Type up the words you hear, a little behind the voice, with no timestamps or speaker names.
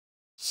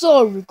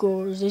Sorry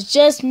guys, it's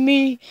just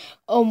me,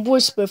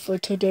 Whisper for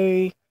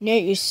today.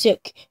 Nate is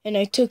sick, and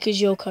I took his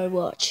yokai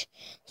watch.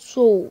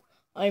 So,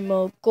 I'm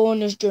go on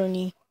this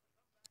journey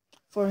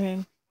for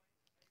him.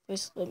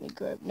 Just let me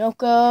grab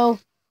Noko.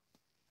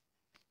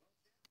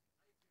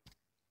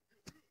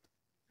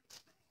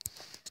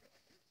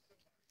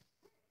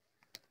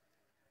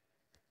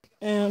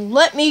 And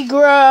let me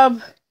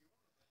grab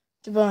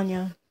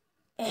jibanyan.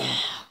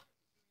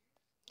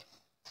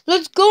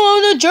 Let's go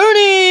on a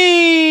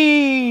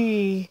journey!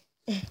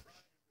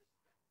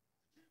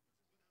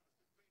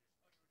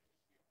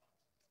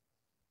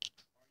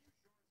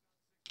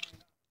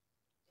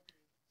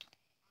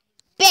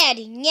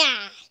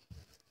 Jibanyan.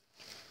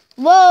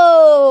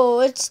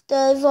 Whoa! It's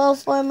the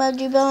evolved form of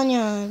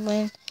jibanyan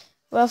when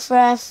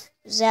Ruffraff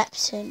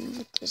zaps him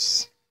with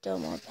his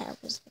domo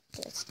powers like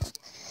this.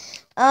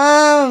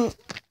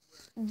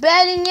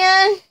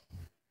 Jibanyan,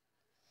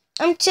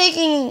 I'm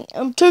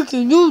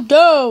taking you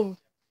down.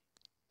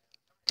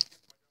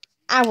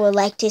 I would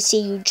like to see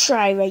you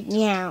try right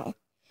now.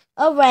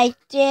 Alright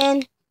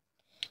then.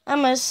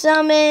 I'ma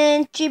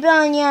summon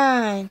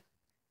jibanyan.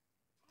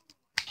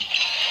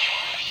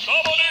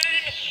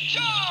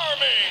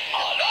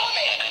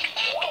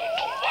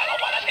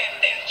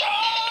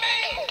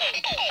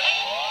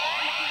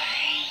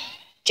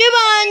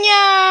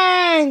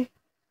 Jibanyan!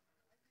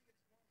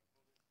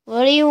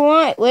 What do you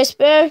want,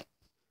 Whisper?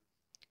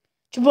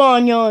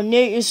 Jibanyan,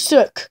 Nate is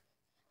sick.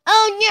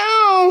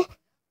 Oh no!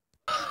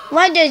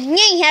 Why does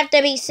Nate have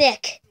to be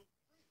sick?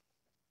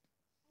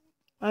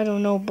 I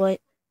don't know, but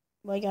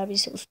why gotta be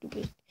so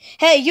stupid?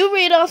 Hey, you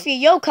read off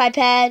your yokai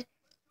pad.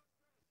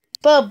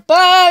 But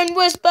burn,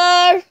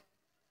 Whisper!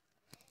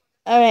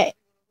 Alright.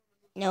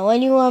 Now what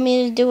do you want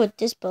me to do with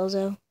this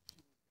bozo?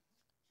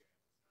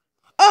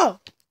 Oh!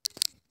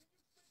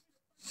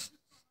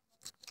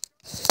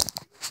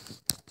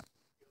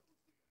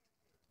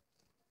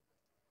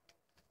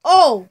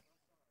 Oh!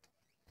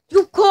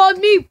 You called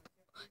me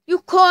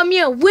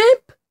a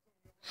wimp?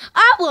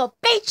 I will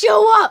beat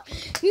you up!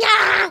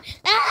 Nah!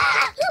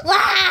 Ah!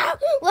 Wow!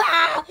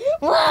 Wow!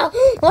 Wow!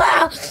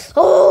 Wow!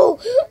 Oh!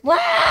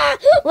 Wow!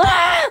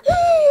 Wow!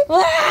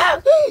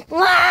 Wow!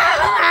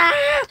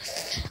 Wow!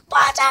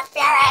 What's up,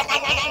 Fury?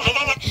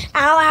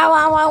 Ow! Ow!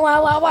 Ow!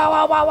 Ow! Ow! Ow!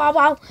 Ow! Ow! Ow! Ow!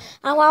 Ow!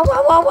 Ow! Ow!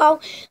 Ow! Ow! Ow!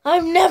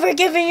 I'm never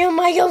giving you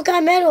my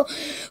yokai medal!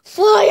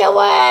 Fly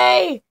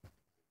away!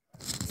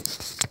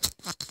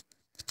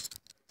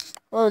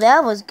 Well,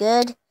 that was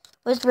good.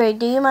 Whisper,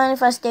 do you mind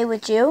if I stay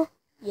with you?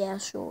 Yeah,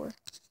 sure.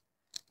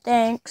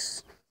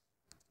 Thanks.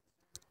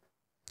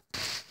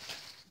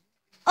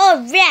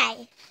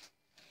 Alright.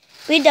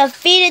 We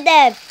defeated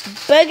that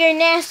bugger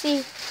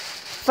nasty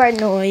fart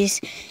noise.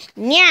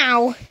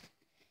 Now,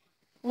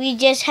 we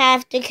just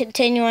have to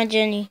continue our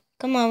journey.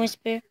 Come on,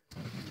 Whisper.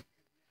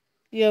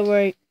 Yeah,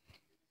 right.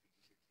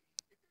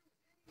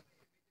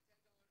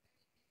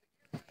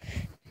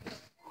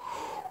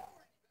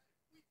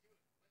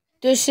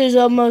 This is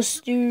a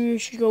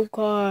mysterious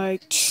yokai.